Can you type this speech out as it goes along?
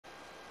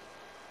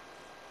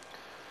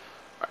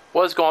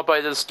What's going on,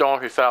 buddy? This is Dawn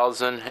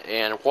 3000,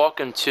 and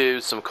welcome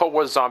to some Cold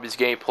War Zombies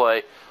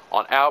gameplay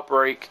on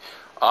Outbreak.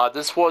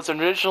 This was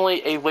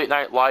originally a late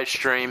night live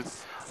stream,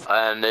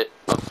 and it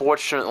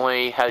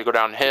unfortunately had to go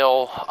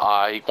downhill.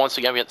 Once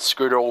again, we got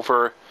screwed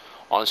over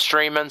on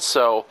streaming,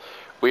 so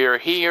we are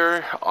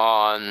here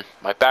on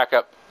my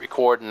backup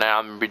recording now.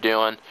 I'm gonna be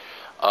doing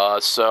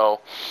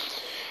so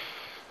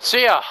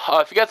yeah.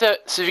 If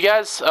you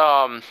guys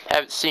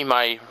haven't seen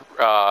my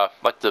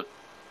like the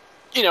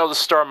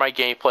start of my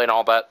gameplay and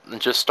all that,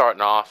 and just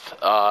starting off,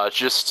 you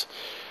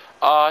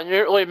didn't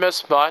really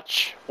miss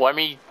much. Well, I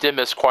mean, you did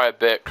miss quite a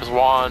bit, because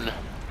we're on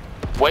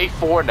wave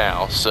 4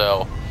 now,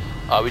 so,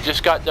 we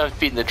just got done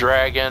feeding the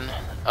dragon,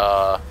 and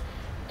I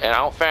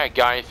don't think I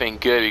got anything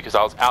good, because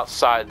I was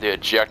outside the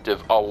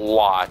objective a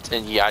lot,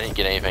 and yeah, I didn't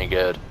get anything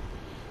good.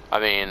 I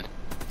mean,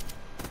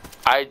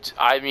 I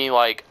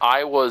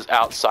was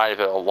outside of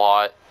it a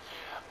lot.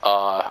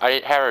 I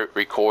didn't have it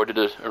recorded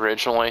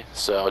originally,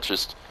 so it's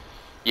just,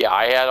 yeah,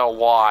 I had a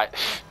lot,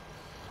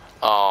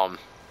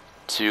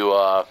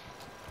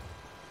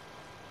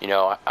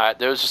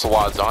 there was just a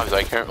lot of zombies.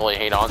 I couldn't really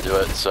hang on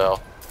to it, so,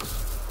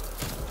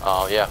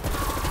 yeah.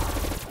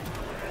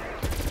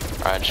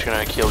 Alright, I'm just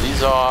gonna kill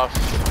these off.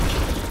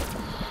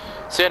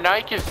 So now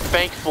you can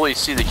thankfully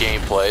see the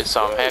gameplay,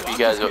 so I'm happy you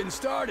guys are.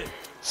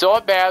 So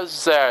what bad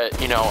is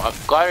that, I'm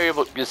glad you're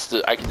able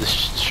to I can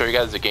just show you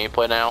guys the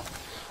gameplay now.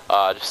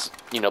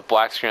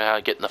 Black screen how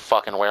to get in the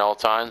fucking way all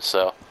the time,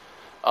 so,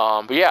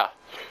 but yeah.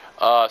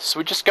 So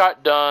we just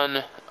got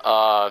done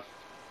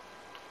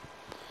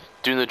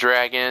doing the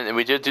dragon, and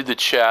we did do the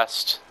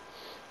chest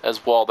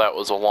as well. That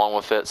was along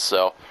with it.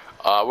 So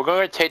we're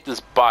going to take this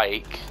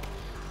bike,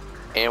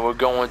 and we're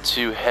going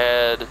to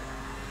head.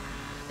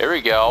 There we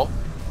go.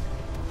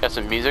 Got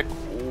some music.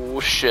 Oh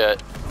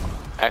shit!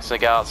 Accidentally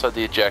got outside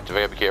the objective.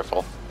 I gotta be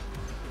careful.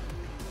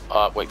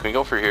 Wait, can we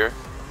go through here?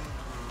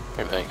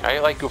 Wait a minute. I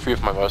like go through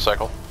with my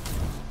motorcycle.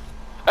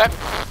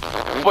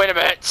 Wait a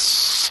minute.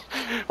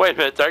 Wait a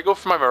minute, did I go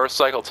for my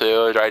motorcycle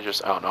too, or did I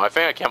don't know, I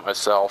think I count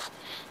myself.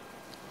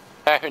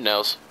 Who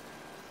knows?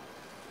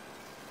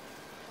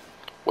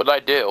 What did I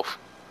do?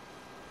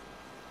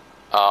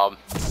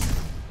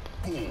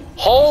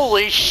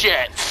 Holy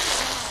shit!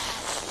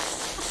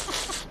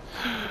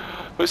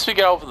 At least we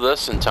get over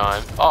this in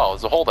time. Oh,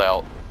 it's a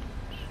holdout.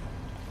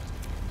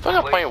 I think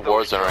I'm playing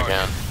War Zone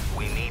again.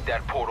 We need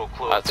that portal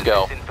closed. Let's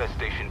go. This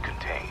infestation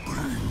contained.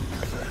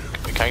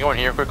 Can I go in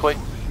here quickly?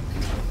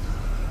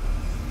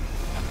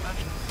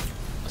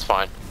 That's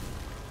fine.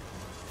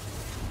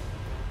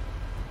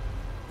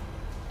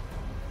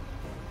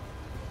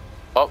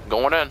 Oh,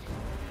 going in.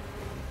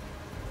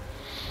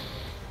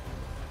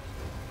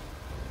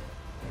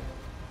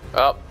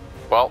 Oh,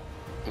 well,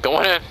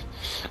 going in.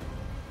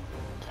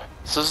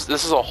 This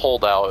is a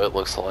holdout, it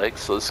looks like,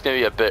 so this is gonna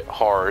be a bit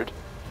hard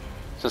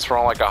since we're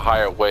on like a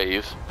higher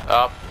wave.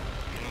 Up.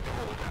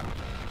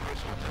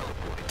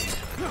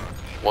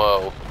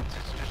 Whoa.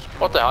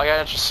 What the hell? I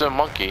got interested in a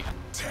monkey.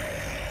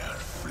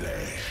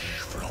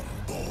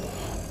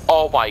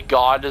 Oh my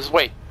god,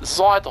 wait, this is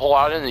all I have to hold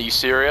out in? Are you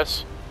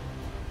serious?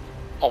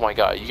 Oh my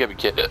god, you gotta be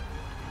kidding. You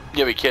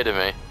gotta be kidding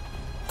me.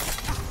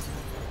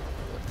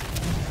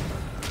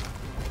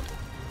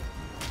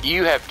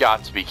 You have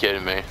got to be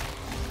kidding me.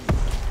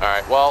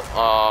 Alright, well,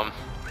 alright,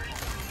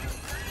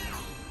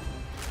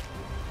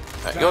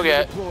 go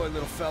get it.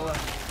 Little fella.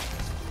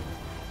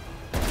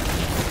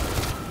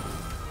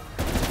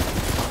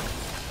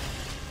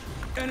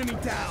 Enemy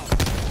down.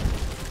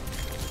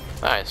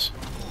 Nice.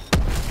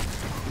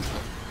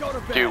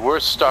 Dude, we're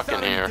stuck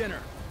in here.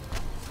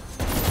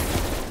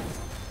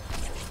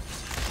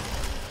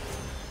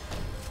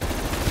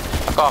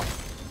 Fuck off.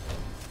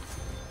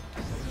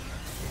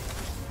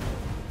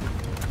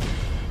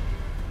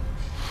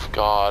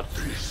 God.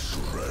 This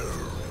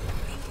realm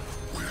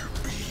will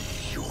be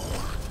your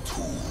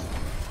tomb.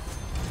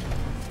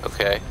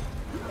 Okay.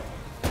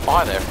 Oh,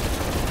 hi there.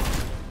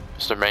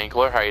 Mr.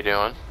 Mangler, how you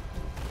doing?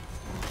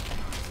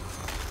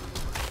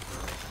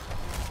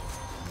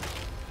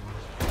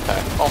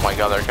 Oh my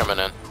god, they're coming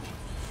in.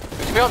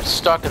 Maybe I'm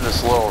stuck in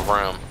this little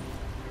room.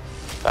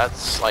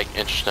 That's, like,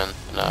 interesting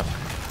enough.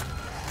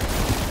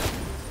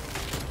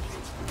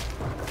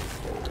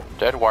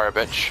 Dead wire,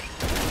 bitch.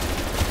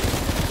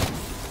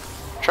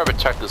 Try to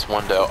protect this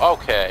window.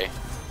 Okay.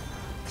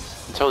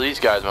 Until these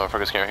guys,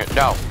 motherfuckers, can hit.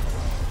 No.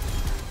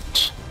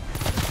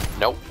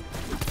 Nope.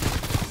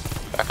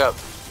 Back up.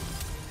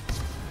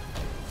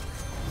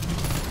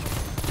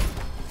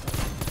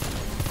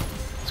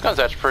 This gun's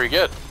actually pretty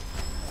good.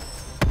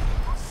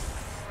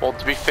 Well,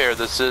 to be fair,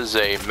 this is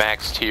a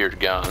max tiered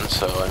gun,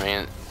 so I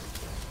mean.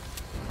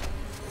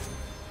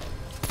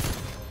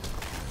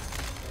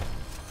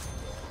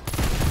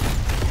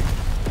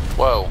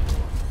 Whoa.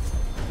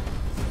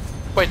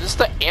 Wait, this is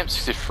the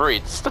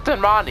AMP-63. This is the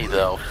Denmani,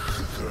 though.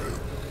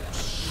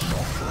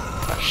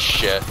 Oh,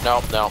 shit.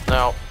 Nope, nope,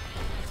 nope.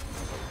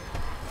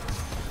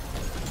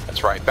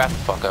 That's right. Back the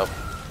fuck up.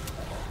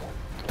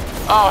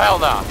 Oh, hell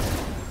no.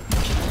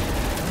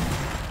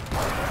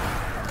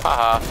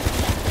 Haha.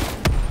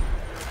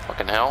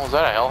 Fucking hell, is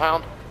that a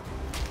hellhound?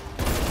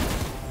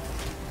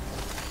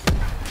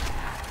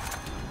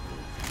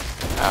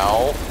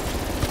 Ow.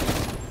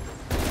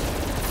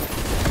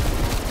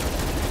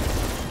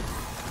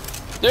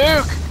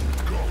 Duke!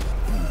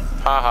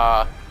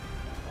 Haha.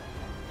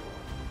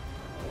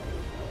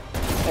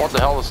 What the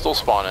hell is still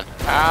spawning?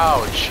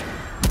 Ouch.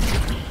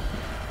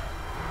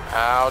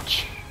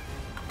 Ouch.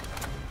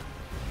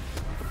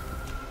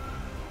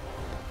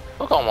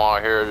 Look, I'm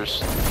out here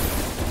just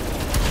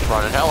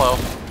running. Hello.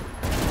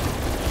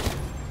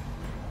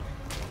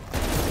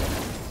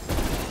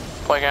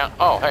 Playing out.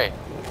 Oh, hey.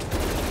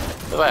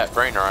 Look at that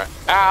brain rot.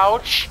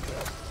 Ouch.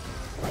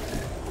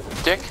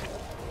 Dick.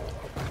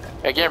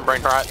 Hey, get him,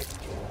 brain rot.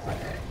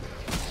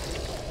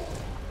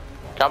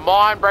 Come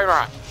on, brain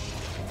rot.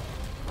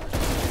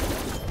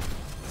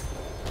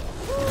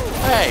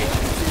 Hey.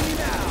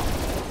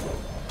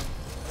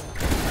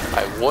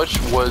 I wish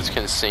Woods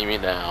can see me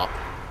now.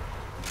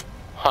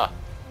 Huh.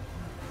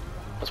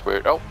 That's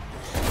weird. Oh.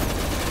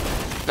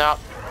 No,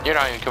 you're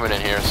not even coming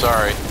in here.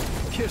 Sorry.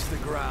 Kiss the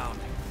ground.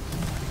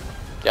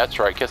 Yeah, that's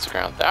right. Kiss the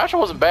ground. That actually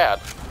wasn't bad.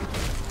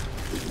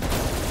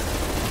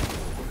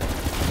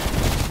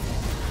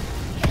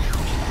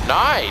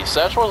 Nice.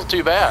 That actually wasn't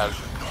too bad.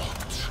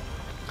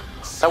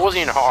 That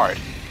wasn't even hard.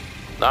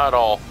 Not at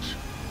all.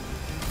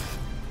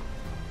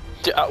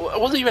 It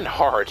wasn't even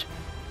hard.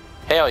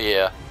 Hell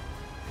yeah.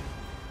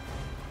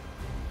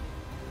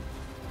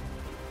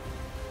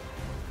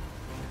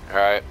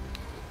 Alright.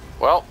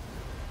 Well.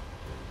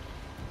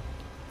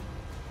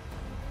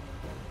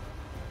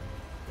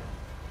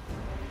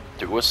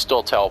 Dude, we're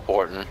still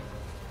teleporting.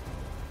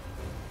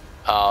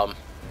 Hello?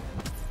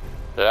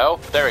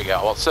 There we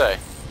go. Let's see.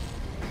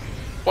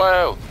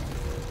 Whoa.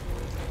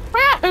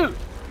 Wahoo!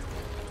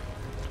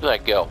 Look at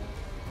that go.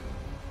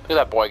 Look at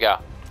that boy go.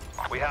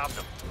 We have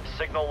them.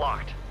 Signal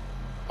locked.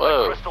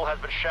 Whoa. The crystal has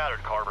been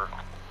shattered, Carver.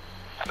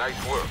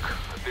 Nice work.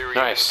 Theory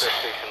Nice.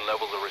 infestation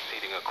levels are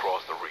receding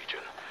across the region.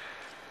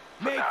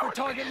 Made now for it's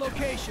target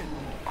location.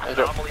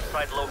 Anomaly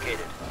site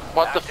located.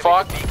 What the Activate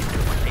fuck? the beacon to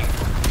proceed.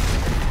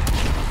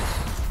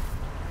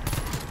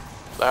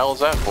 What the hell is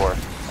that for?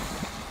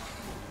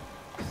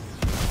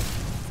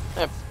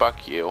 Eh,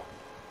 fuck you.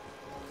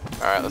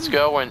 Alright, let's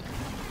go and...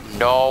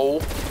 No.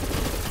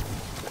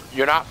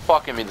 You're not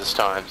fucking me this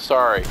time.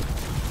 Sorry.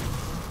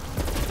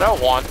 No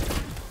one.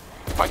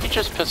 Why can't you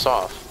just piss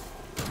off?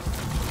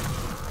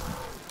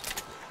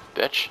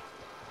 Bitch.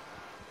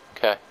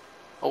 Okay.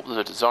 Oh,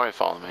 there's a zombie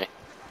following me.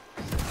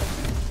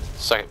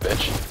 Second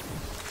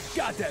bitch.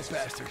 Got that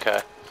bastard. Okay.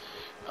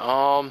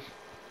 Oh,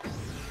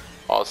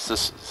 it's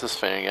this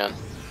thing again.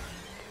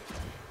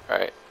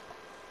 Alright.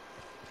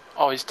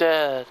 Oh, he's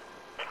dead.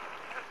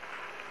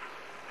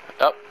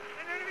 Up.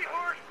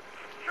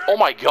 Oh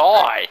my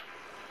god!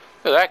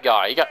 Look at that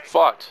guy, he got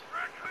fucked.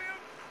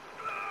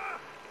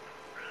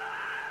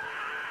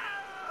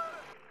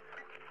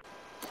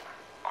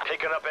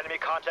 Picking up enemy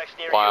contacts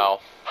near Wow.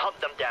 you. Hunt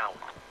them down.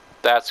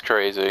 That's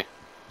crazy.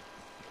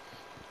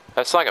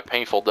 That's like a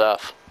painful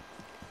death.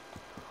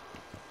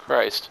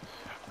 Christ.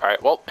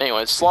 Alright, well,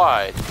 anyway,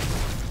 slide.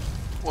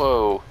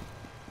 Whoa.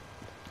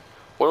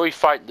 What are we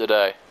fighting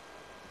today?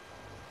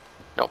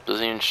 Nope,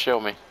 doesn't even show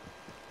me.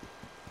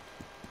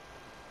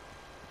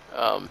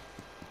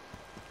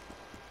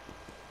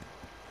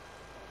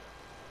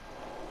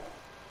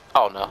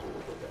 Oh no.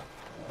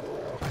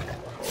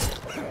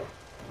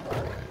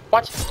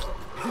 What?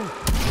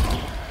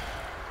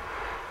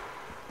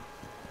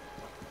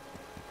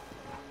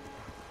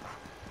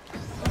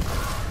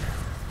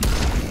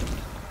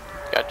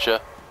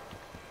 Gotcha.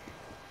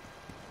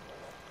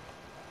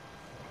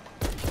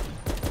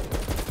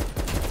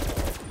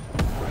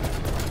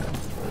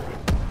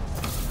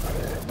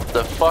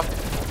 The fuck?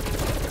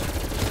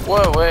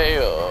 Whoa, wait,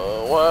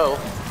 whoa.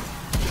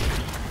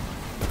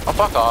 Oh,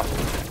 fuck off.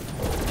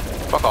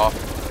 Fuck off.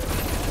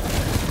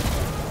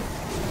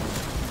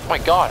 Oh my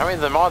god, how many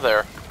of them are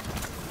there?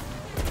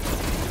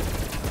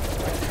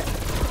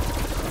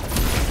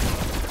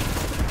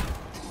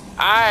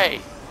 Aye!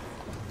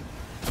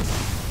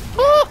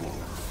 Ah!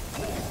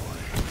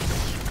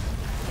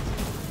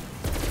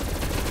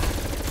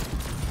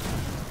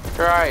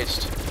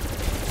 Christ.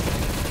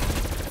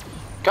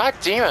 God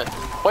damn it.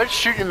 What's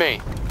shooting me?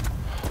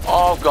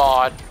 Oh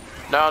god.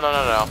 No, no,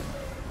 no, no.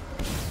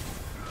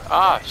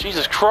 Ah,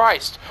 Jesus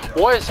Christ.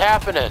 What is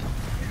happening?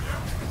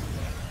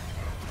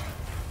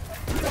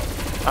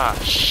 Ah,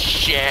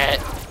 shit.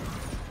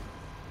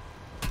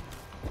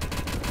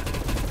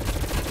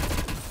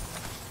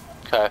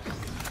 Okay.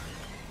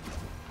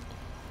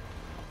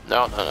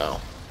 No, no,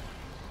 no.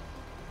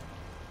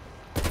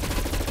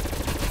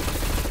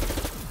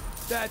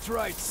 That's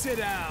right, sit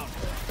down.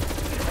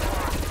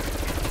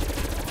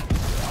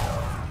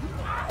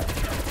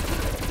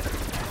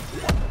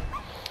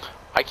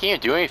 I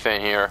can't do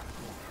anything here.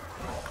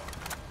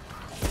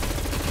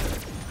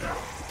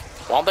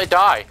 Why don't they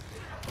die?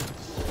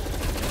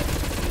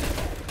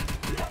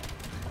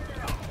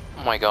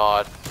 Oh my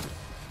god.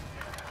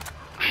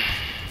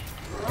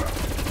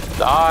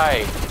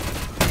 Die.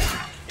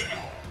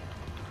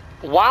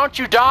 Why don't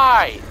you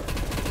die?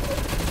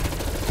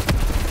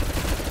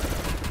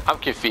 I'm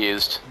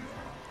confused.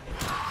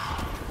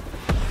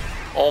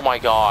 Oh my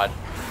god.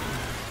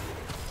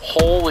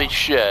 Holy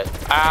shit.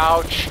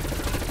 Ouch.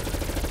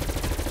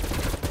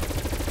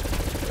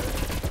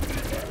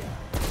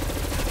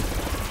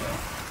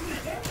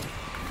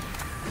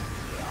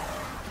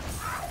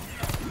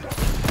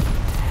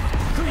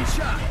 Clean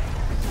shot.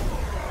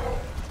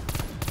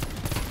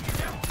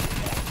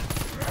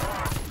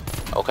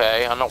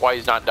 Okay, I don't know why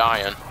he's not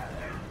dying.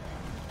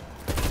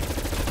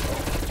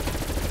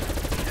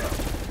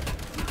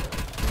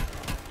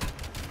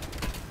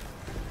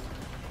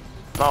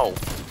 No.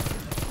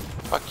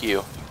 Fuck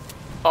you.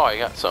 Oh, I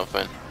got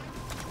something.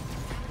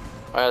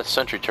 I got a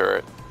sentry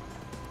turret.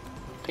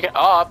 Pick it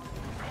up.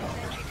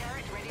 Sentry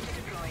turret ready to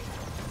deploy.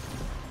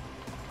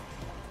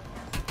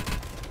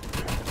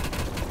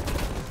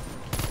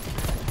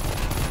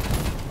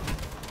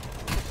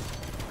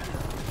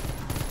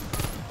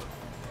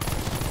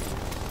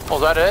 Oh,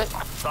 is that it?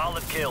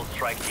 Solid kill,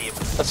 strike team.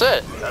 That's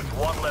it. That's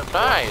one less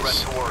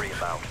Nice. threat to worry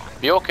about.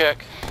 Mule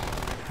kick.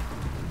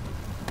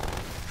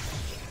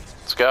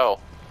 Let's go.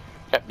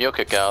 Got mule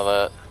kick out of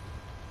that.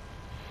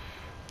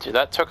 Dude,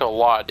 that took a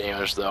lot of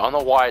damage though. I don't know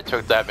why it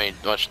took that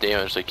much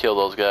damage to kill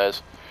those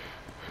guys.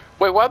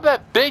 Wait, why did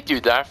that big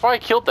dude die? I thought I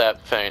killed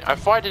that thing. I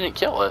thought I didn't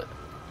kill it.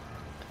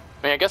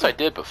 I mean, I guess I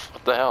did, but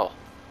what the hell?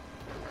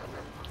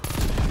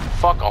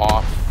 Fuck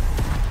off.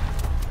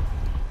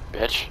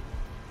 Bitch.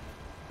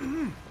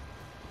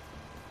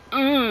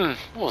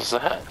 What was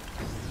that?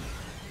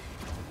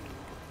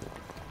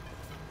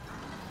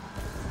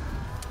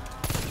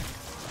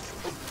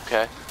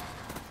 Okay.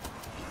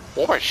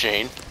 War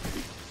machine?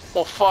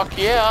 Well, fuck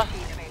yeah.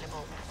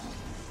 Available.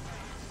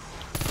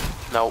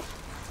 Nope.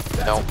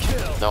 Nope.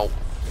 Nope.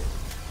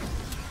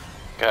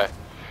 Okay.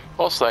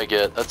 What else did I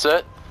get? That's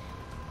it?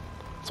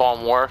 That's all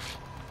I'm worth?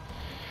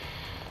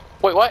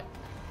 Wait, what?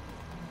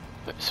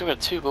 So we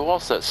got two, but what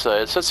else did that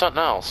say? It said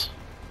something else.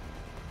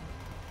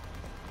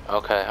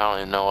 Okay, I don't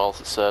even know what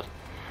else it said.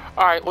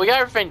 Alright, we got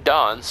everything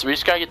done, so we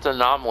just gotta get the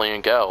anomaly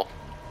and go.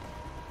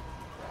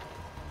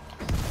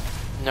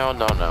 No,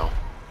 no, no.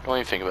 Don't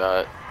even think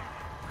about it.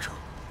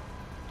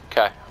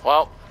 Okay,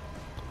 well.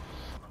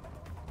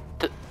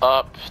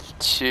 Up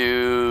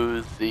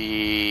to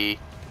the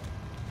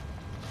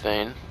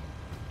thing.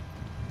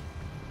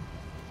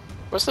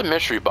 Where's the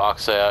mystery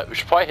box at? We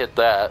should probably hit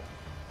that.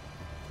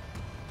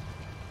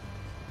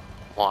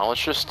 Hold on,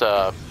 let's just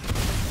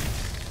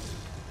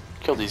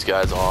kill these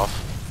guys off.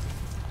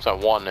 So I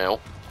want to.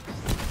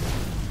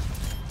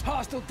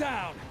 Hostile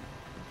down.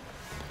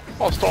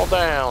 Hostile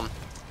down.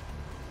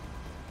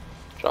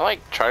 Should I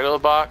like try to go to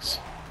the box?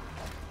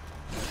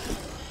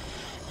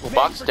 Well,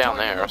 box is down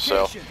there,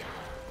 so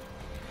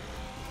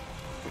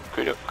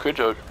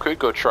could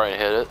go try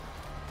and hit it.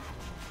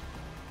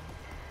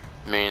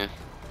 I mean,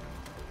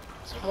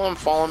 is someone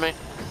follow me?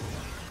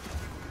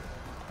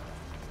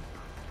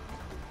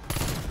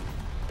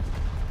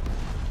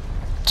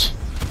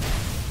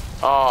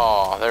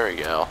 Oh, there we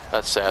go.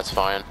 That's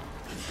satisfying.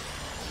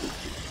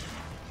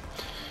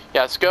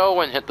 Yeah, let's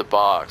go and hit the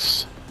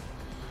box.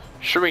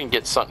 Sure, we can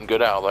get something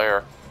good out of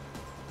there.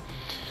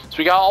 So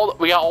we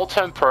got all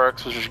 10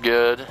 perks, which is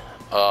good.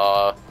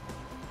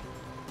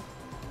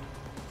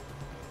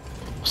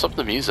 What's up with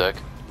the music?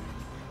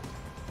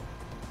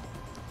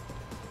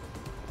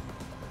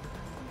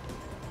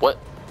 What?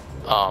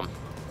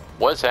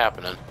 What is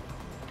happening?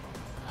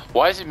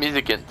 Why is the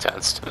music getting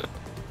tensed?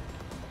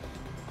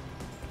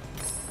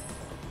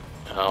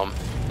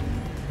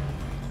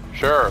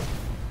 Sure.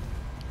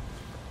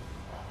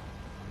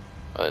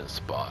 Oh, it's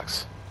a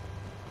box.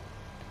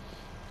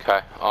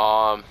 Okay,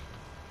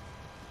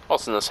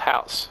 what's in this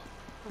house?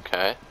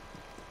 Okay.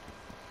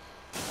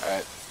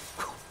 Alright.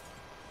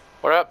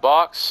 What up,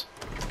 box?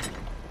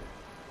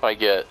 What I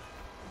get?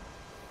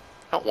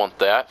 I don't want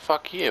that.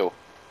 Fuck you.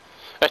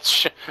 I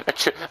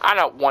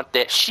don't want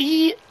that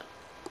shit.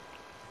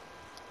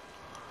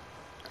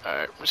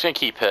 Alright, I'm just gonna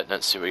keep hitting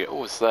it, see what we get. Oh,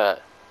 what's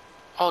that?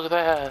 Oh, look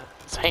at that.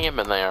 It's hanging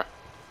in there.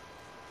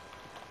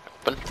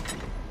 Open.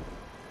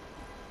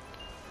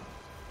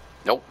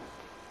 Nope.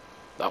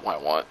 Not what I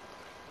want.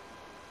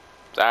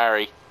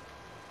 Sorry.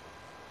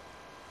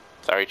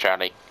 Sorry,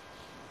 Charlie.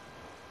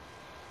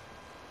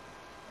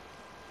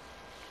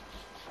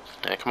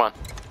 Yeah, come on.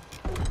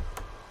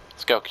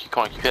 Let's go.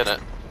 Come on, keep hitting it.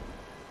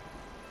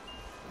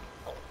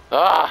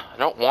 Ah! I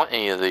don't want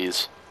any of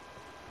these.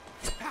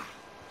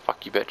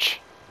 Fuck you, bitch.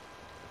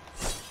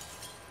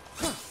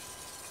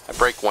 I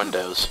break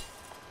windows.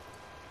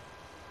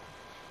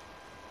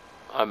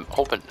 I'm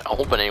hoping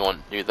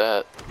anyone knew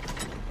that.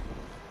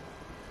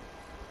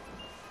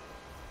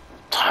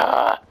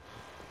 Ah!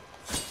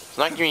 It's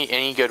not giving me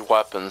any good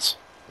weapons.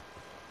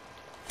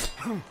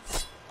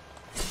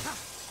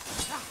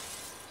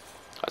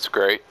 That's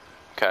great.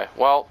 Okay,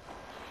 well.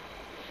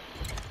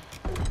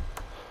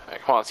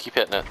 Alright, come on, let's keep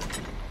hitting it.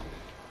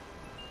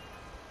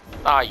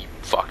 Ah, you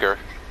fucker.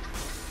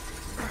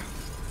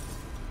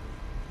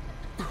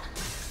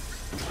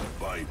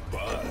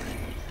 Bye-bye.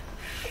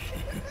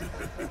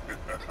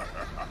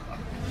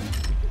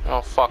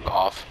 Oh, fuck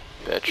off,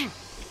 bitch.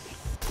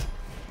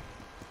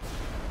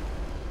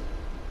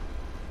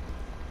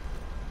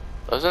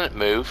 Doesn't it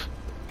move?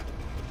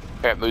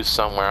 It moves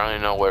somewhere. I don't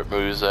even know where it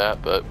moves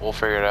at, but we'll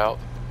figure it out.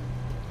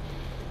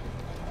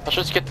 Let's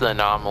just get to the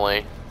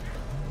anomaly.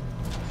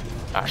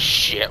 Ah,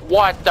 shit.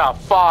 What the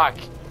fuck?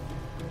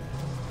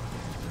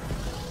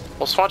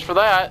 Well, so much for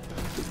that.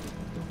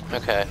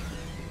 Okay.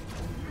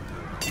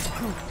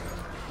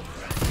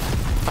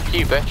 Fuck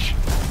you, bitch.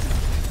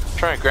 I'm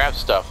trying to grab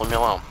stuff. Leave me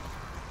alone.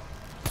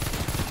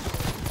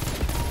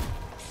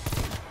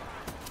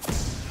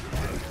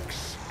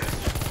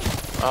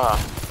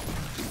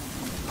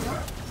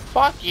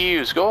 Fuck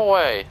yous. Go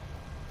away.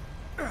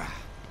 I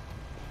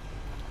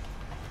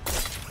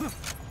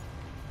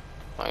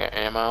got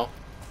ammo.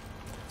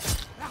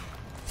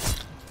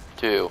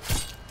 2,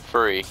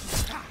 3,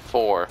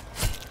 4,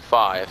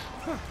 5.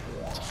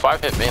 It's a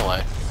 5-hit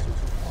melee.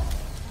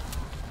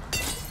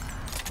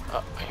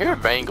 I hear a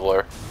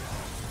bangler.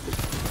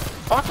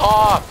 Fuck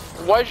off!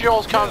 Why'd you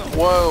always come?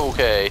 Whoa,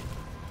 okay.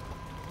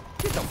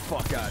 Get the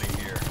fuck out of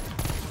here.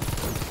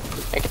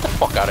 Hey, get the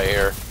fuck out of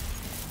here.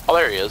 Oh,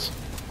 there he is.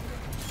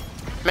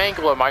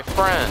 Mangler, my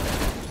friend.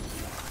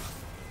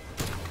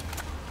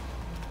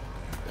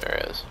 There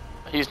he is.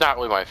 He's not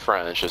really my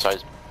friend, it's just I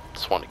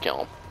just wanted to kill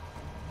him.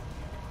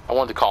 I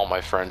wanted to call him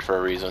my friend for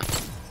a reason.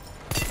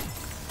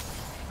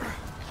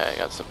 Okay,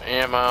 got some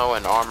ammo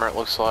and armor, it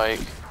looks like.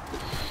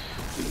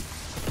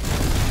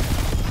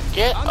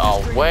 Get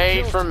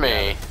away from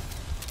me.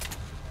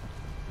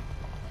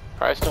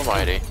 Christ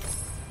almighty.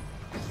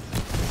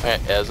 I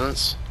got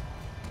essence.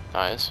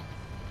 Nice.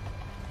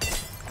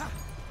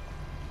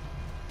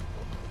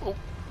 Oh,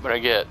 what did I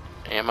get?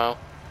 Ammo?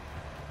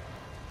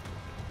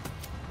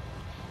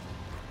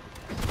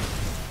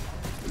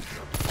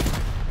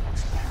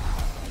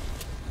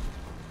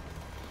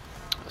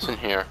 What's in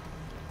here?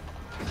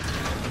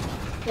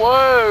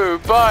 Whoa,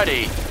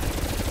 buddy!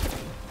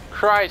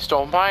 Christ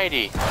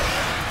almighty.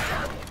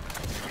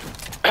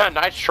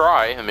 Nice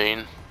try, I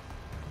mean.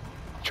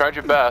 Tried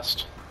your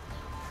best.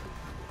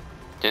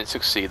 Didn't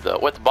succeed though.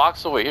 What, the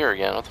box over here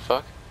again? What the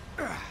fuck?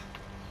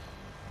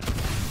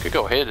 Could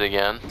go hit it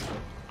again.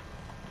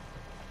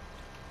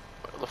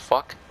 What the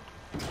fuck?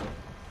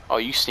 Oh,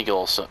 you sneaky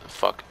little son.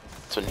 Fuck.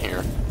 It's in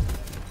here.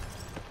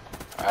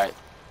 Alright.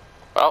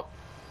 Well.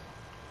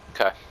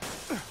 Okay.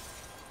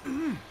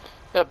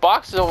 Yeah, the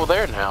box is over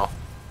there now.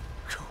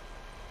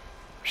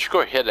 We should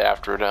go hit it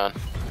after we're done.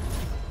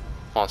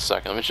 Hold on a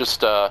second. Let me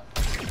just,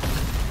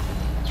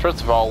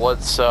 first of all,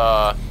 let's,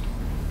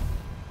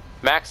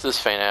 max this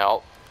thing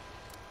out.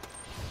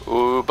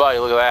 Ooh, buddy,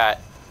 look at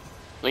that.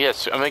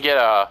 Yes, I'm gonna get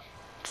a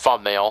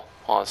thumbnail.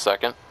 Hold on a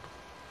second.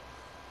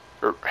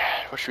 Or,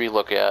 what should we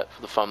look at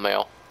for the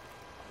thumbnail?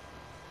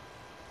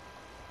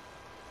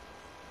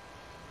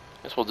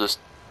 Guess we'll just,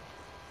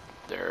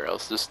 there,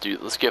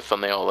 let's get a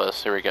thumbnail of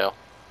this. Here we go.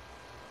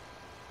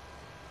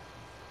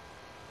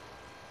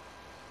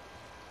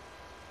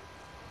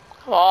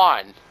 Come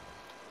on.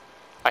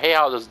 I hate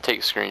how it doesn't take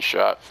a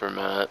screenshot for a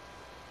minute.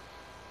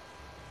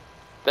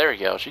 There we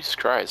go. Jesus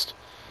Christ.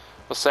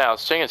 Let's say I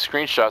was taking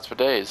screenshots for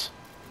days.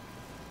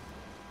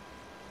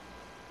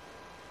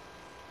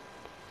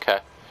 Okay.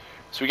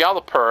 So we got all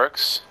the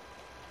perks.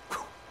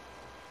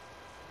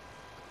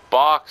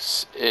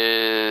 Box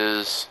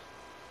is...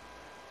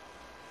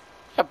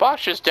 Yeah,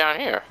 box is down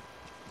here.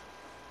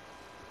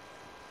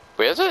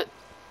 Wait, is it?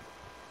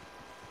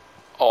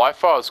 Oh, I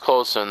thought it was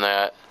closer than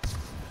that.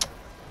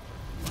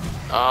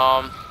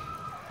 Well,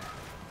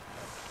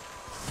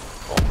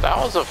 that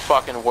was a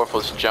fucking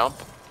worthless jump.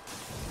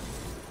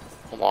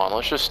 Hold on,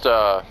 let's just,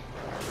 there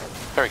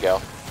we go.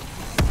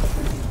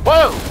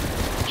 Whoa!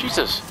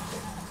 Jesus.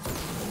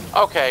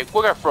 Okay,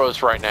 we're gonna throw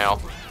this right now.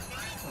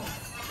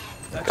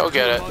 That's Go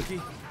get it.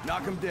 monkey.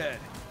 Knock him dead.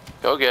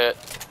 Go get it.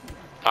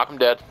 Knock him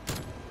dead.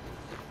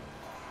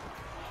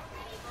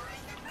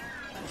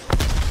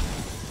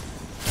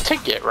 To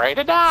get ready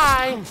to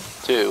die.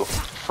 2,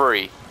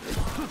 3,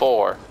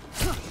 4,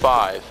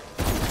 5.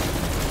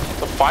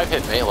 It's a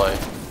 5-hit melee.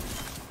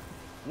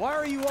 Why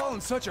are you all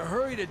in such a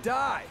hurry to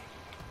die?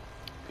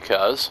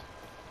 Because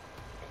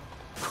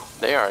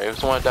they are. They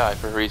just want to die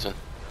for a reason.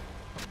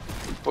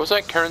 What was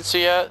that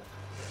currency at?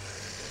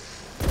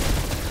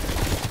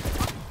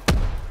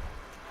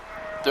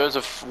 There's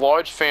a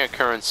large thing of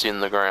currency in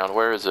the ground.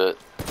 Where is it?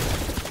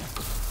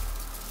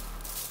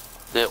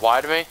 Did it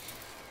lie to me?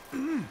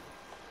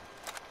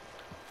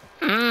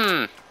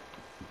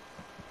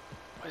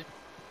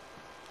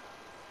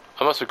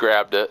 I must have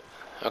grabbed it.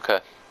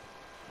 Okay.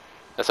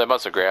 Yes, I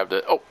must have grabbed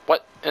it. Oh,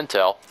 what?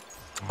 Intel.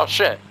 Oh,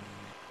 shit.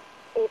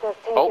 It has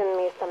taken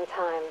me some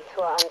time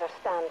to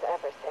understand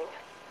everything.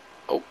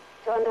 Oh.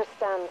 To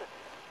understand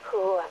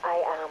who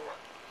I am.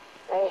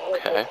 I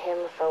hated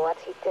him for what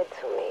he did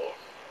to me.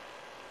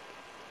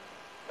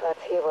 But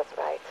he was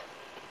right.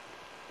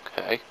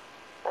 Okay.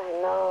 I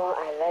know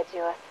I led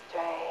you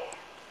astray.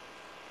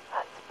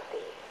 But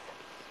please,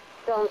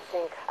 don't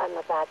think I'm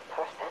a bad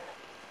person.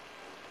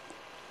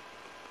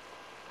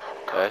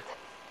 I'm not.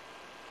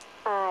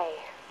 I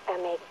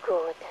am a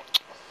good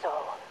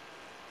soul.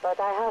 But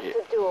I have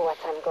to do what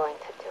I'm going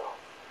to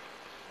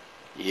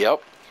do.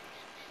 Yep.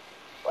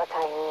 what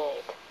I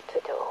need to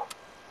do.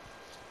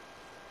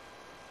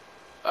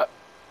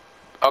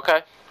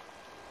 Okay.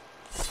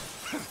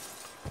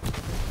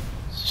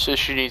 So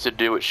she needs to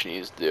do what she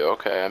needs to do.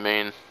 Okay, I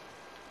mean...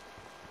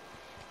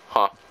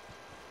 Huh.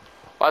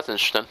 Well, that's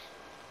interesting.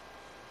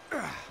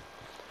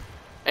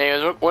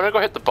 Anyways, we're gonna go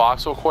hit the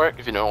box real quick,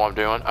 if you know what I'm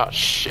doing. Oh,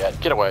 shit.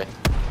 Get away.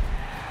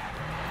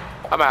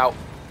 I'm out.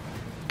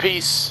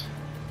 Peace.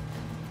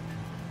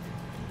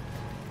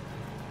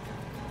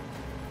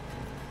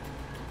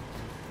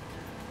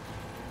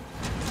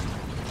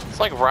 It's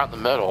like right in the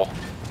middle.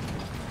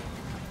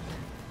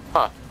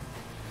 Huh.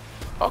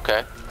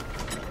 Okay.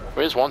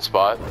 There's one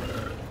spot.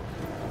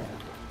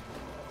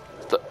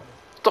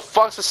 What the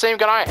fuck's the same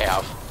gun I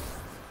have?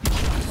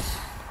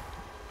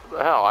 What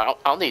the hell?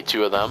 I'll need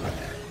two of them.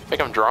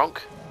 Think I'm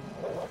drunk?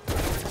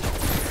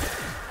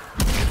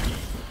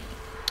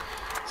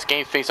 This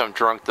game thinks I'm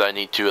drunk that I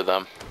need two of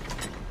them.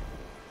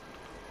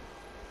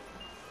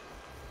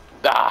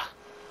 Ah!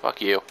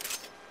 Fuck you.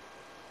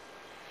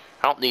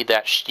 I don't need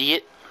that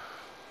shit.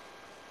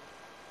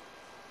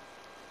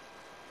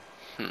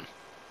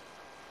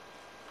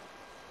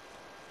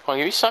 Well,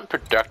 give me something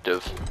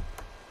productive.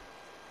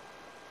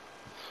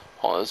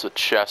 Oh, there's a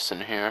chest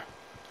in here.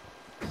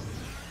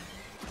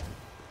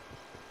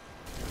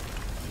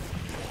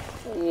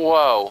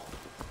 Whoa.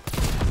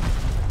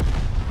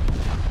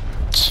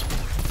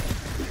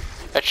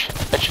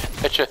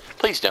 Etcha.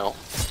 Please don't.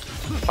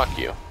 Fuck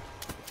you.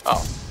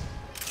 Oh.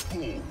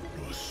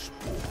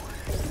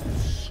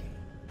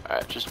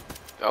 Alright, just...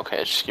 Okay,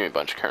 just give me a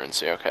bunch of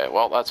currency. Okay,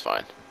 well, that's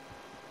fine.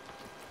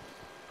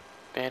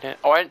 Bandit.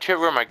 Oh, I didn't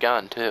trigger my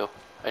gun, too.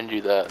 I didn't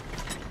do that.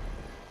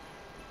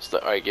 So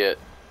that I get...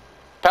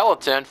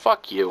 Peloton,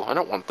 fuck you. I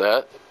don't want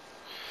that.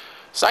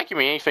 It's not giving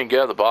me anything good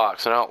out of the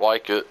box. I don't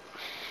like it.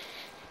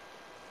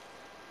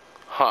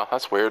 Huh,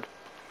 that's weird.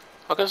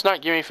 How come it's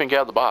not giving me anything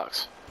out of the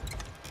box?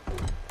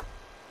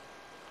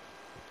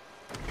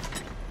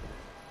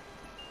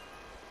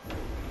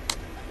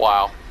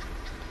 Wow.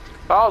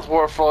 That was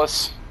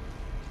worthless.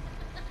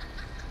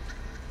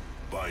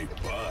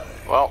 Bye-bye.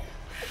 Well.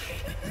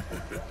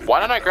 Why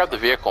didn't I grab the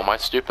vehicle? Am I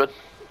stupid?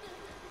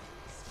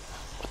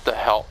 What the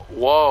hell?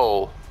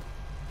 Whoa.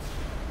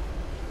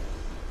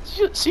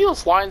 See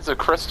those lines of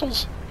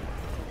crystals?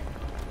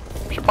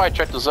 Should probably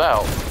check those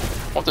out.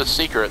 I want the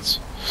secrets.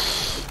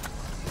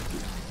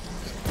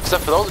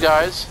 Except for those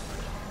guys.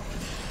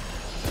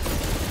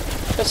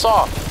 Piss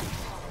off.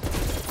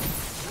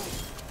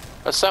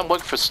 I said I'm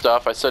looking for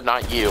stuff. I said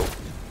not you.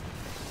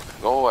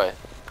 Go away.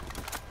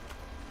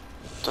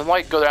 Doesn't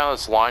like go down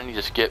this line and you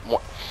just get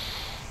more.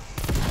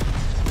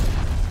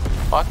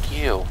 Fuck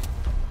you.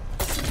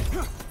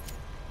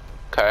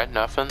 Okay,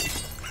 nothing.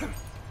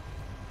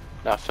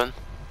 Nothing.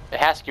 It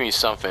has to give me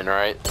something,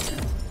 right?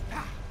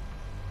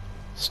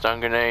 Stun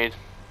grenade.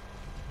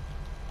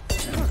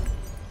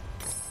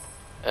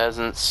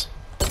 Essence.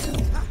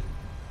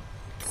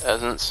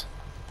 Essence.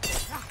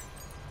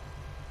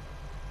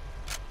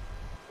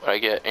 What I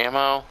get?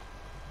 Ammo?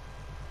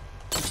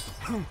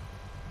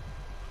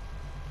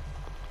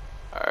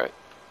 Alright.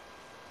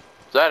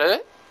 Is that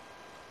it?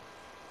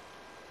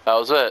 That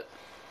was it.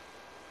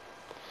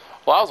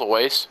 Well, that was a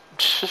waste.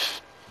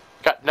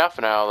 Got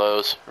nothing out of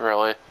those,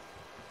 really.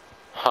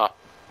 Huh.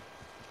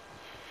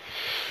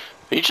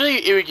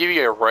 Usually it would give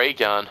you a ray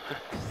gun.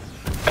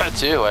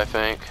 Too, I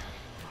think.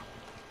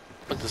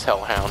 Look at this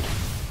hellhound.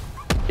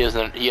 He has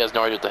no idea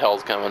what the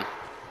hell's coming.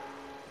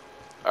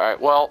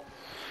 Alright, well,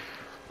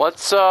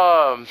 let's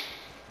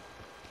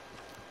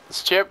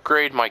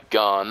upgrade my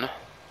gun.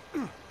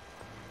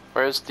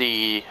 Where's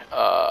the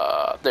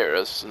there it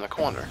is in the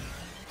corner.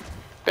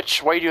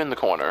 Bitch, why are you in the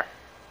corner?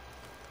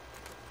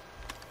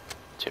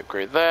 To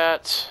upgrade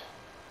that.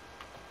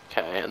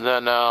 Okay, and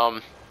then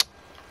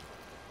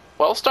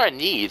what else do I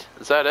need?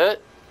 Is that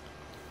it?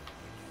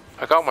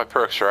 I got my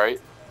perks, right?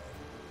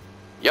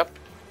 Yep.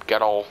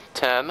 Got all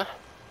 10.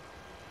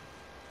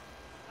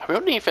 We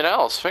don't need anything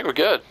else. I think we're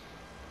good.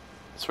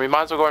 So we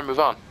might as well go ahead and move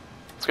on.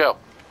 Let's go.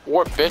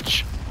 Warp,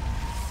 bitch.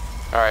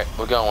 Alright,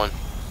 we're going.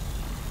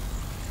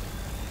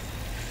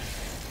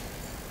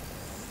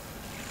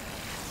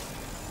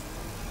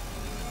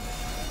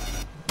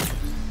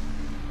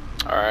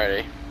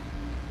 Alrighty.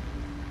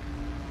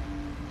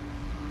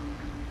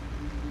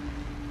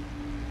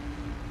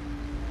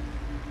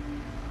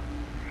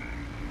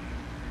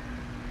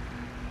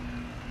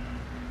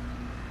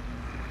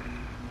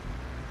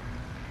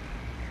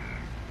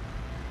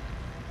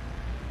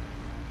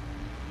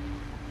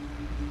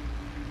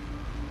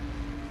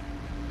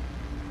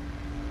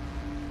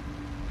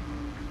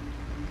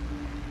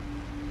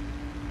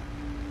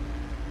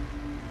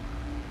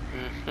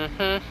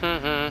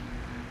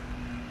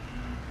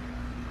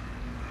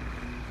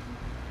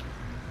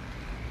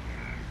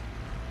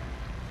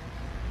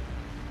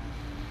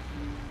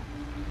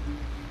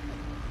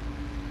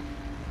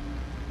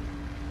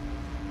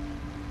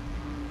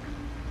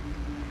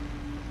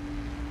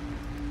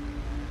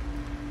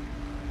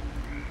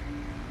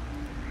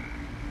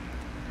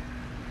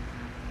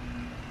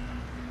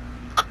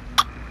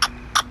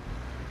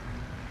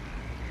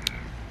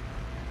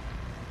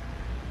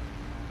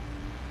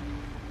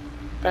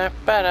 Hey,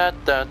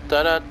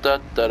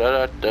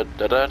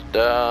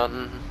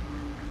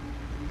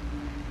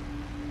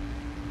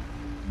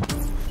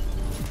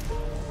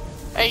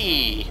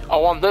 I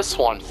won this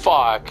one.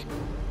 Fuck.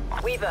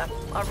 Weaver,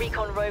 our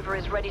recon rover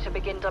is ready to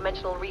begin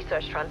dimensional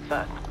research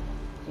transfer.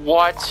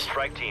 What?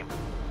 Strike team,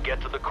 get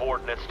to the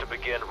coordinates to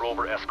begin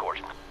rover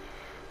escort.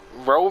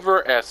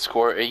 Rover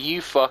escort? Are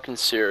you fucking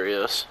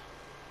serious?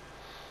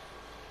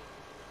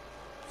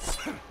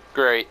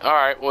 Great.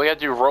 Alright, well, we gotta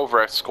do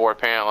rover escort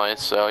apparently,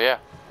 so yeah.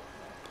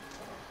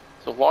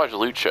 There's a large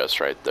loot chest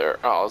right there.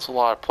 Oh, there's a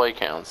lot of play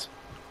counts.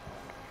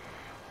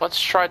 Let's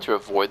try to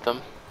avoid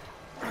them.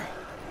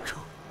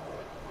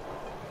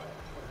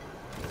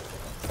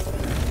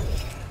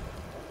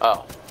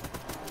 Oh.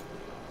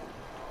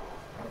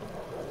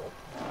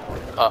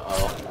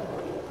 Uh-oh.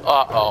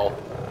 Uh-oh.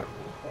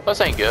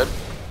 This ain't good.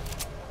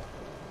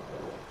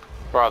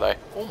 Where are they?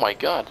 Oh my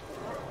god.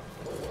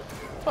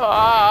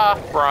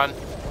 Ah, run.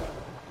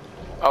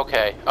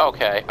 Okay,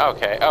 okay,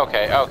 okay,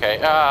 okay, okay.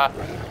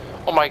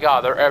 Oh my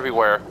god, they're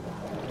everywhere.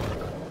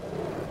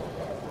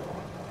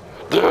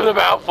 The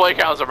amount of play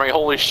counts are me,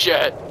 holy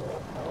shit.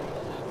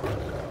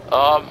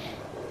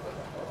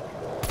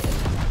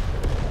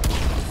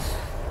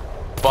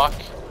 Fuck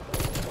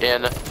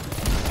in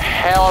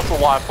hell, it's a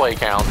lot of play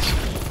counts.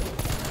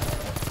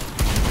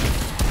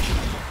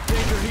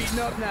 Things are heating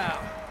up now.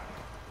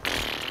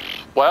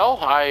 Well,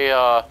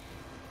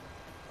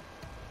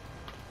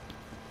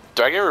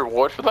 do I get a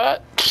reward for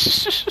that?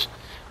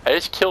 I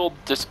just killed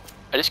the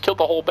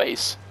whole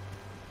base.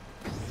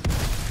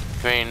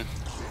 I mean,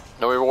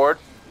 no reward?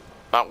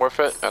 Not worth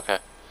it? Okay.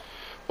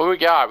 What do we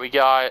got? We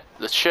got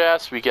the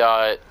chest, we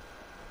got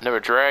another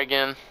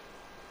dragon.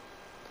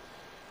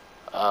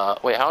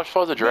 Wait, how much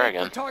for the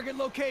dragon? Target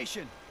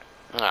location.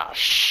 Ah,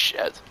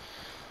 shit.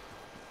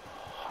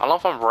 I don't know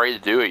if I'm ready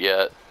to do it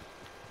yet.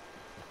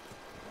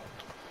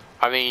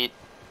 I mean,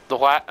 the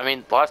last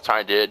time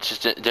I did it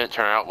just didn't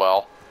turn out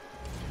well.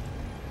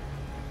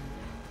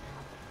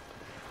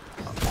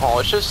 Oh,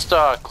 let's just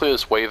clear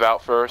this wave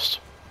out first.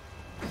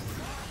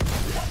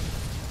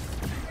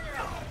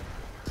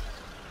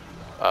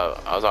 I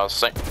was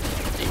saying,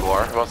 you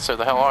are about to say,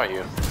 the hell are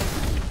you?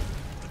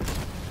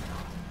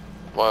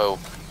 Whoa.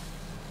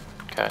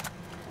 Okay.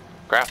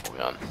 Grapple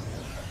gun.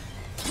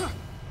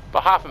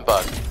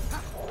 Behaffenbug.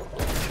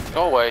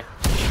 Go away.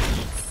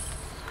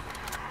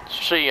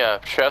 Actually,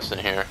 chest in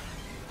here.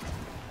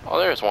 Oh,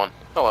 there's one.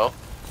 Hello.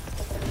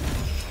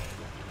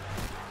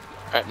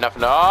 Alright,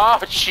 nothing. Oh,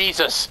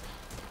 Jesus!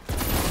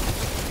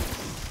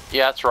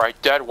 Yeah, that's right.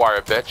 Dead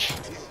wire, bitch.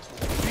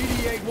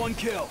 BD-8, 1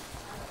 kill.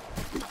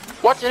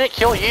 What, did it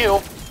kill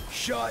you?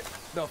 Shut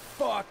the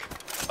fuck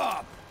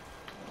up.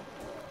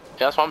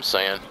 Yeah, that's what I'm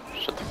saying.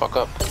 Shut the fuck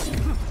up.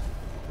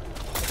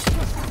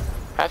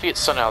 How do you get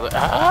sun out of there?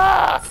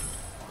 Ah!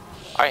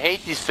 I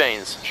hate these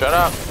things. Shut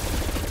up.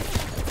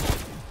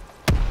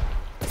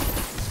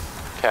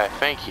 Okay,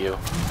 thank you.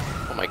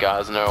 Oh my god,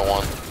 there's another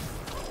one.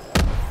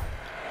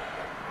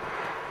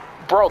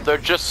 Bro, they're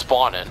just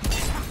spawning.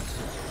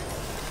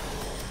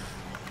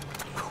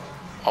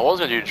 I was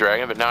gonna do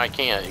dragon, but now I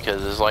can't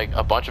because there's like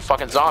a bunch of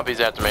fucking zombies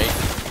after me.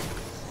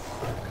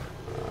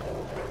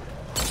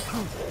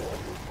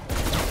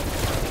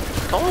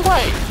 Go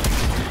away!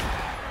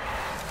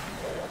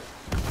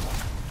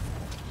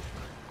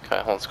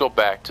 Okay, let's go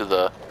back to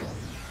the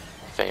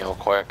thing real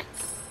quick.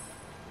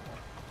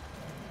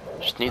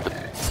 Just need the...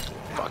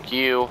 Fuck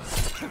you.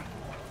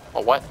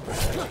 Oh, what?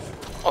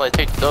 Oh, they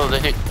pretty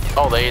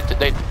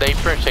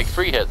much take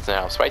 3 hits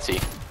now.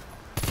 Spicy.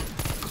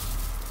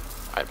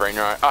 Alright, brain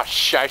rot. Oh,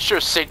 shit, I should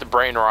have saved the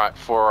brain rot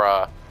for,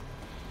 oh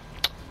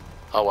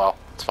well,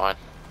 it's fine.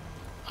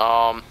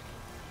 I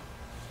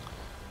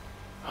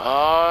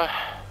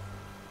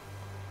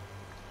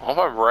don't know if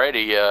I'm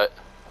ready yet.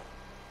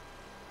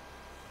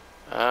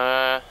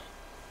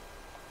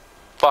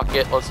 Fuck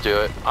it, let's do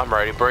it. I'm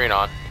ready, bring it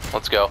on.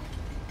 Let's go.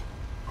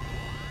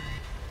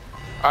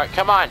 Alright,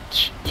 come on,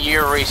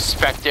 you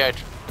respected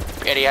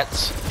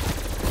idiots.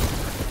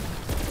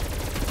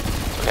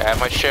 Okay, I have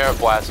my share of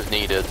blasts if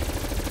needed.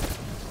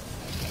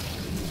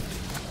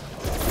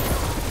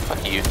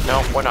 Fuck you.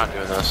 No, we're not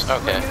doing this.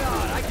 Okay.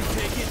 I can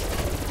take it.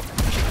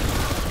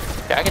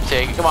 Yeah, I can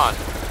take it. Come on.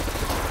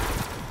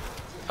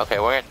 Okay,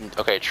 we're gonna...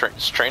 Okay,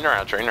 train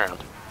around, train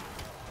around.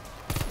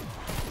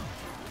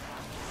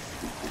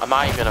 I'm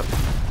not even gonna...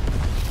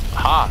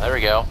 Aha, there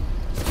we go.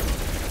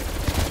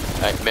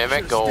 Alright,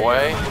 Mimic, go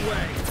away.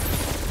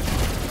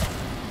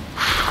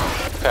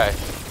 Okay.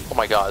 Oh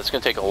my god, it's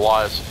gonna take a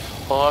lot of...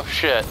 Oh,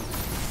 shit.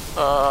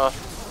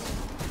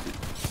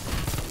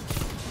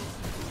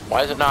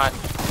 Why is it not...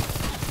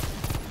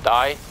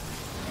 Die?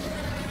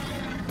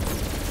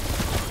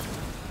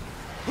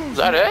 Is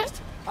that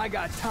it? I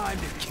got time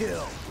to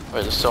kill.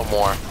 Wait, there's still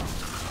more.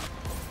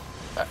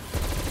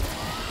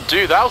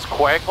 Dude, that was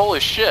quick. Holy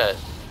shit.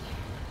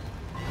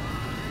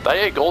 Did I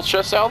get a gold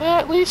chest out of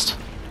that, at least?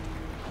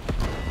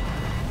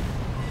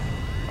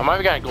 I might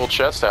have gotten a gold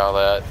chest out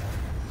of that.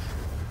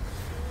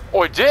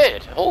 Oh, I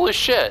did! Holy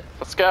shit.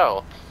 Let's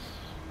go.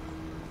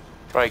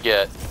 What did I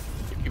get?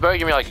 You better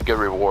give me like a good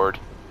reward.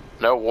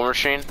 No war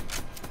machine.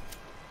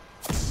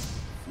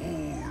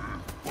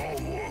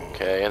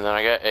 Okay, and then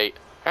I got a.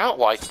 I don't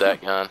like that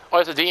gun. Oh,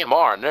 it's a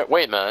DMR. No,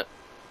 wait a minute.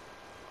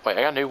 Wait,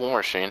 I got a new war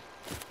machine.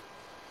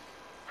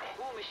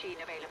 War machine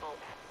available.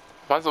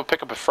 Might as well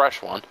pick up a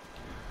fresh one.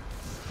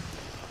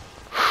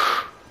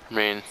 I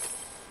mean,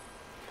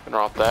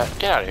 off that.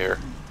 Get out of here,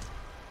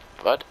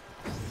 bud.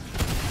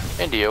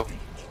 And you.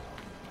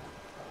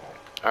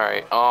 All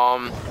right.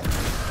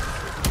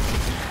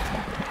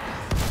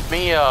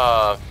 Me.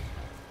 Oh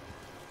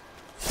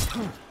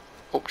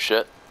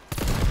shit.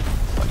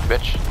 Fuck,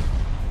 bitch.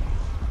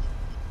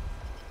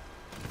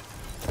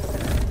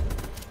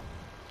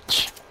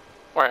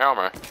 More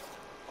armor.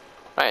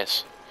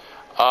 Nice.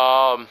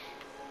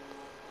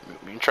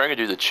 We can try to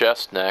do the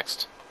chest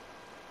next.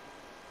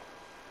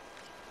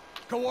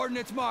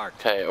 Coordinates marked.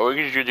 Okay, or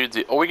we can do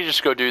the. Or we can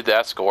just go do the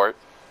escort.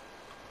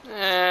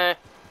 Let's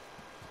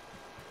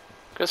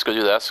go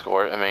do the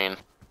escort. I mean,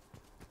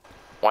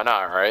 why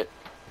not, right?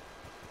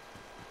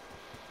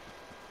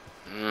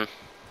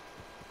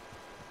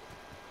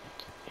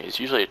 There's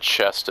usually a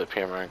chest up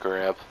here I'm gonna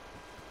grab.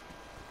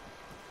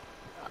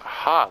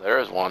 Aha, there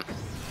is one.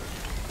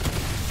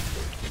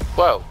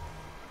 Whoa.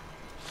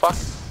 Fuck.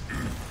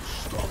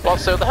 Well,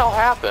 so the hell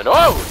happened?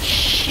 Oh,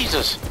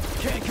 Jesus.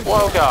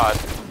 Whoa, God.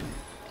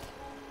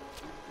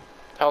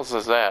 The hell's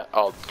is that?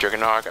 Oh,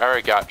 Juggernog. I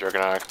already got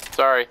Juggernog.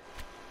 Sorry.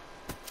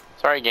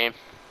 Sorry, game.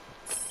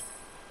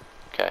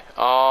 Okay,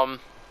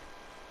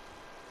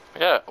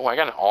 yeah, oh, I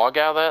got an AUG out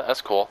of that?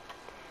 That's cool.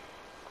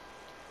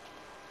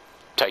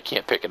 I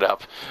can't pick it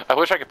up. I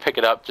wish I could pick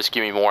it up, just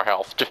give me more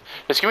health.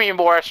 Just give me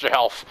more extra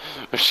health.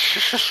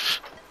 It's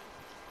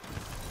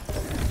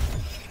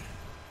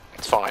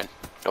fine.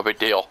 No big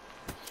deal.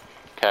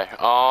 Okay,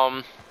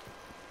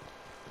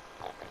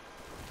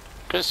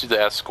 just do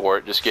the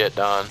escort, just get it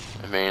done.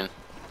 I mean,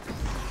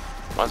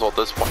 might as well at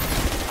this point.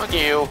 Fuck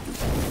you.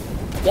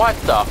 What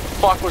the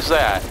fuck was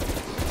that?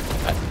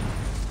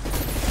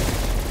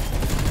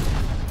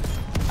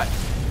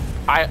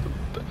 I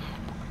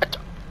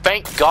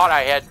thank God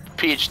I had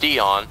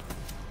PhD on.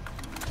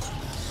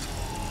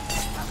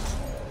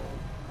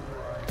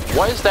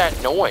 What is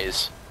that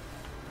noise?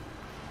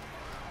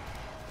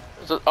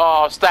 Is it,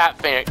 oh, it's that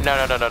thing. No.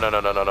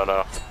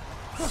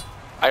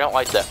 I don't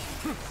like that.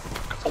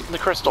 Open the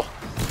crystal.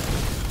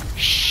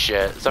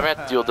 Shit. So I'm gonna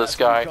have to deal with this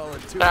guy.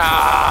 Nah,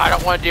 I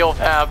don't want to deal with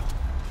him.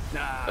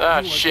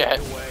 Ah,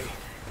 shit.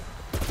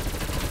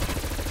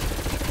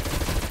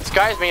 This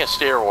guy's being a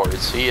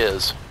steroids. He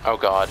is. Oh,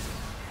 God.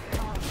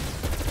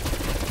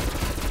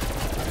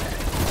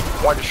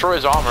 Want to destroy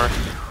his armor.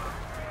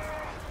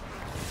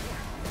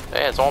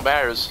 Hey, it's all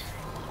matters.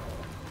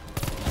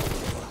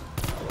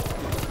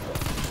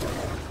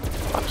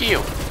 Fuck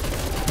you.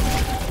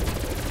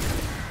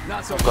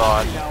 Not so oh,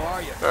 God. now,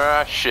 are you?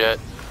 Ah, shit.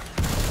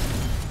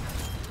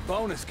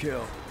 Bonus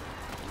kill.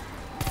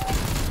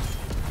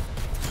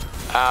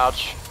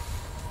 Ouch.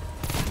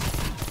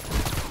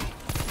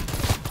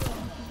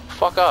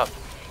 Fuck up.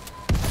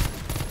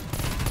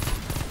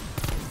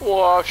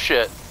 Whoa,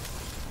 shit.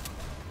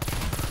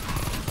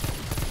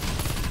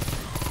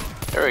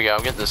 There we go,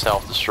 I'm getting this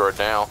health destroyed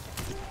now.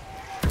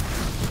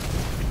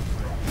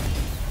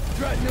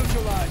 Threat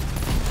neutralized.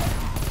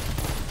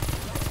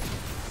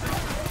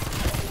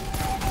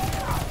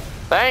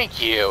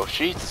 Thank you.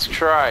 Jesus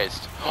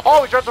Christ.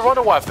 Oh, he dropped the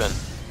runner weapon.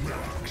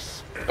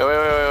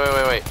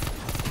 Wait.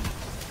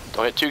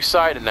 Don't get too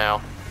excited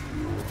now.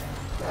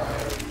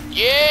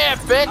 Yeah,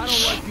 bitch! I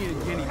don't like being a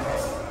guinea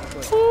pig,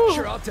 but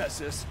sure, I'll test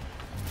this.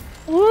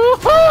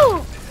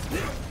 Woohoo!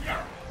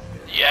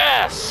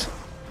 Yes!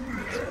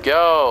 Let's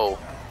go.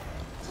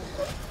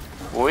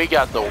 We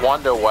got the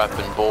wonder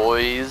weapon,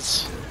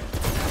 boys.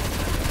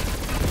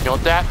 You know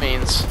what that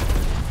means?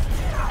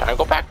 Gotta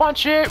go back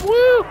punch it.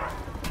 Woo!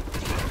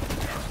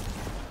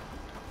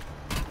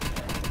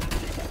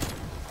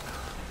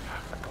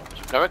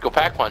 Never go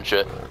pack punch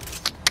it.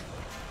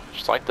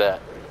 Just like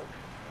that.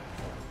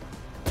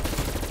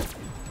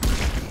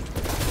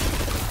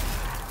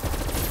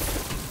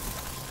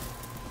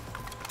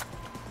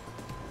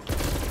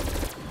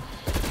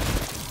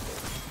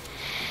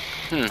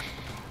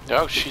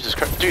 Oh, Jesus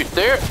Christ. Dude,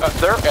 they're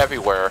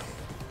everywhere.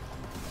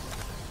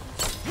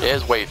 It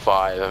is wave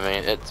 5. I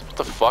mean, it's... What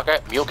the fuck? I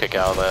got mule kick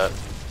out of that.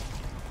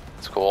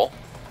 It's cool.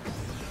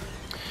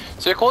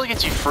 So it cool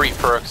gets you free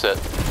perks at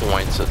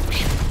points.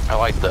 I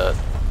like that.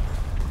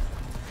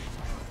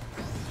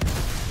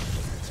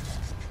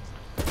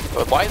 But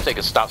with lives, they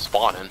can stop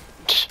spawning.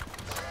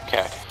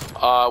 Okay.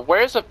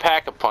 Where's the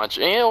pack-a-punch?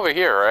 It ain't over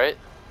here, right?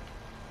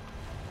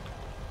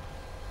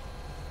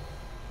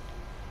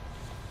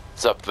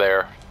 It's up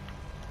there.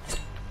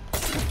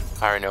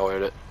 I already know where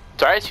it is.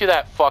 Did I see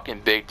that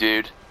fucking big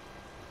dude?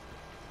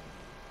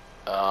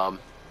 Well,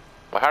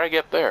 how did I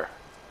get up there?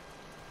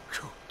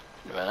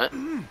 Wait a minute.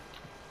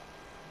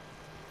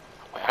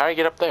 Wait, how did I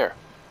get up there?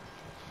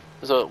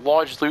 There's a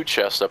large loot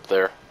chest up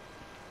there.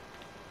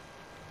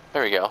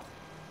 There we go.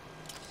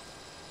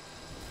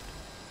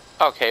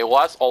 Okay,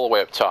 well that's all the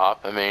way up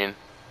top. I mean...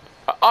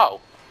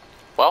 oh!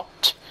 Well,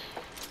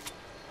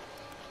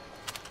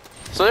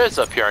 So it is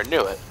up here, I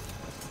knew it.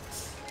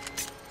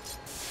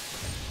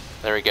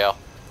 There we go.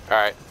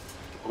 Alright.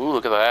 Ooh,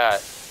 look at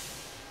that.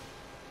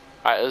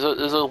 Alright,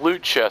 there's a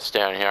loot chest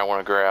down here I want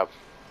to grab.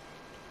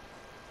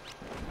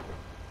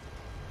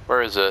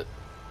 Where is it?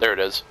 There it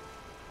is.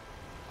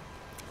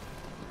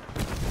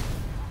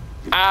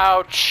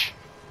 Ouch!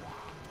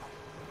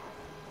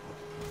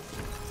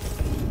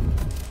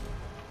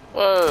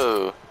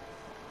 Whoa!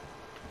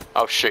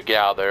 Oh shit, get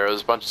out of there.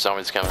 There's a bunch of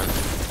zombies coming.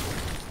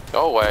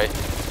 Go away.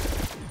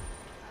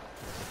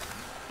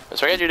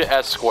 So I gotta do to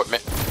escort me.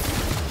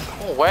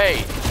 Go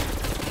away!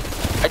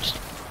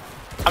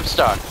 I'm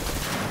stuck.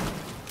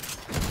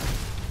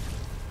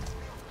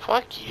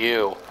 Fuck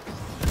you.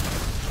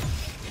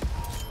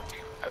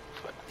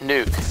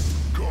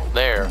 Nuke.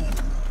 There.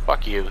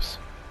 Fuck yous.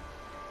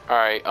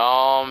 Alright,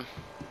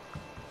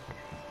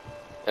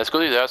 let's go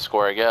do the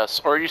escort, I guess.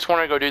 Or you just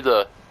want to go do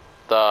the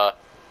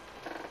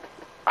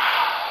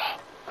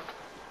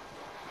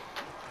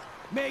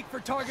Make for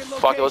target location.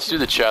 fuck it, let's do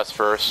the chest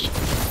first.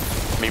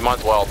 I mean, might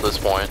as well at this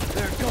point.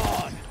 They're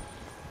gone.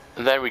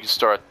 And then we can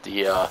start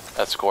the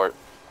escort.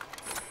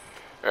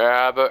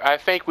 But I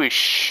think we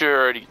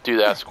should do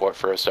the escort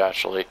first,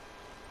 actually.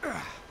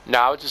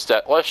 No, just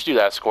that. Let's do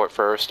the escort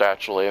first,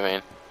 actually. I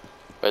mean,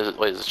 wait,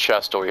 there's a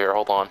chest over here.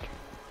 Hold on.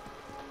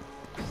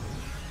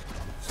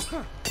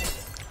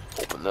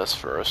 Open this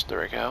first.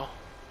 There we go.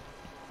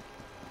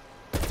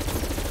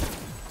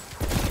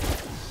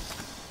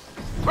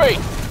 Great.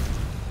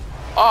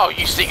 Oh,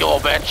 you sneaky little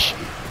bitch!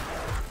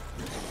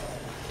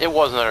 It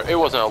wasn't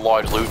a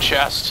large loot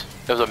chest.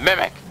 It was a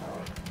mimic.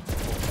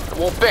 A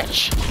little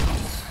bitch.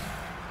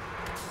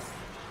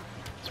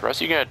 Is the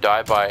rest of you gonna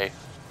die by?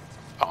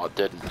 Oh, it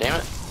didn't. Damn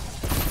it!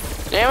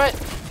 Damn it!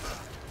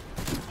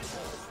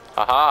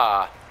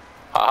 Haha!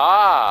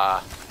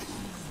 Haha!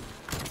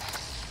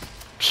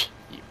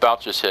 You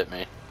about just hit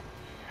me.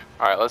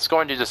 All right, let's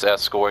go and do this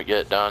escort. Get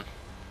it done.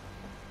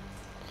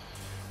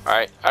 All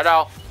right,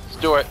 let's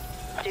do it.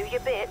 Do your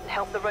bit and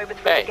help the rover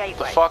through Hey, the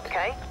gateway. the fuck?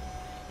 Okay?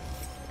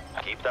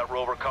 Keep that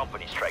rover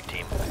company, strike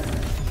team.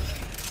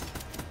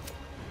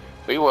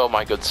 We will,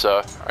 my good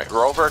sir. All right,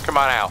 Rover, come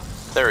on out.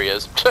 There he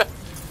is. Come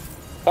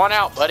on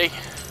out, buddy.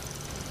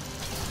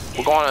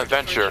 We're going on an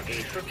adventure.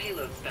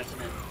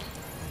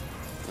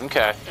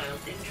 Okay.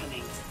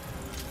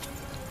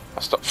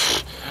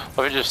 Let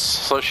me just.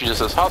 So she just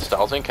says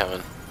hostiles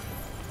incoming.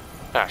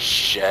 Ah,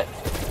 shit.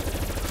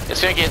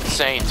 It's gonna get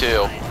insane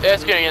too.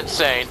 It's gonna get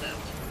insane.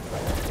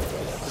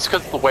 It's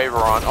because of the wave we're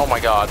on. Oh my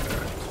god.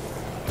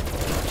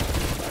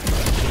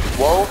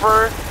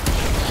 Rover.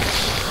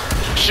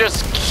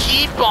 Just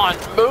keep on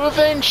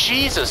moving.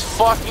 Jesus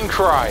fucking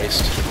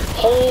Christ.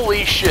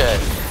 Holy shit.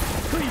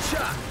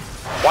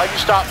 Why'd you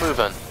stop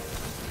moving?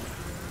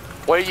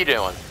 What are you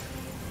doing?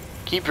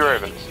 Keep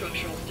driving.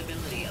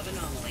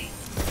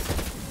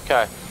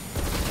 Okay.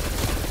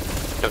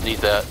 Don't need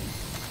that.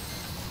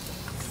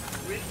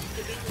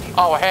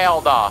 Oh,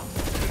 hell nah.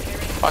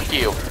 Fuck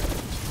you.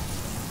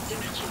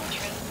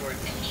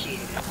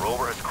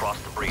 Rover has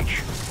crossed the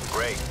breach.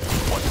 Great.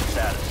 What's the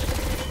status?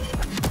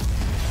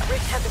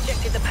 Rift has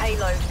ejected the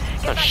payload.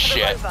 Get Oh, back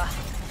shit. to the rover.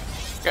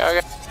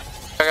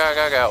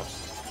 Go.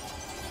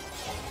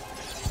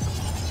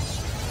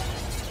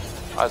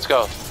 Let's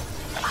go.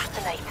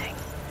 Fascinating.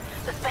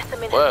 The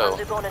specimen Whoa. has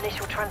undergone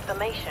initial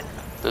transformation.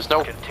 There's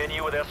no...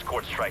 Continue with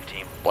escort, strike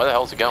team. Where the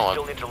hell's it going?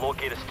 Still need to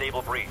locate a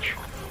stable breach.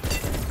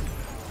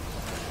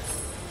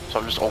 So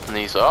I'm just opening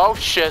these. Oh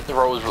shit, the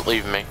rover's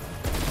leaving me.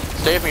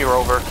 Stay with me,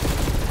 Rover.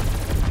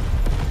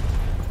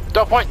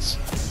 Double points!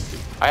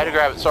 I had to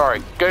grab it,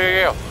 sorry.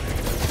 Go.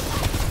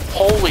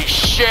 Holy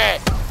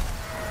shit!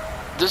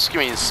 This is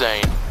gonna be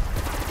insane.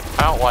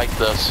 I don't like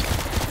this.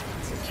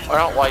 I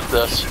don't like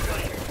this.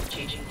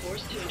 Changing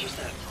course to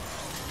intercept.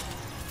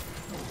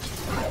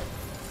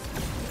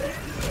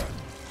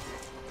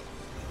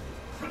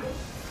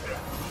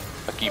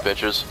 Fuck you,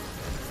 bitches.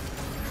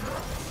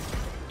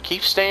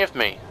 Keep staying with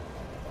me.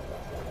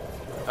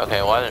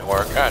 Okay, well that didn't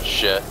work. Ah,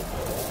 shit.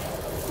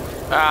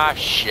 Ah,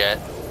 shit.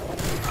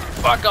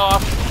 Fuck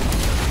off!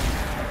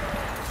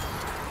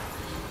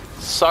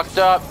 Sucked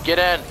up. Get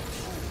in.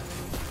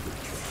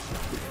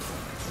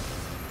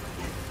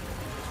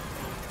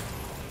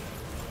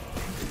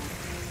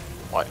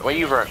 What are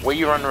you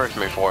running with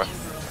me for? Is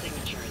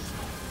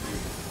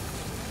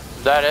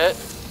that it?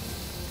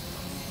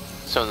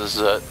 So this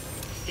is it.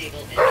 Stable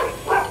entry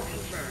point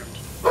confirmed.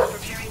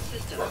 Preparing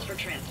systems for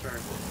transfer.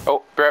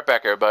 Oh, be right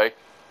back, everybody.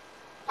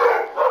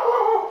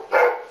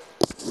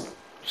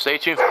 Stay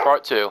tuned for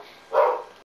part 2.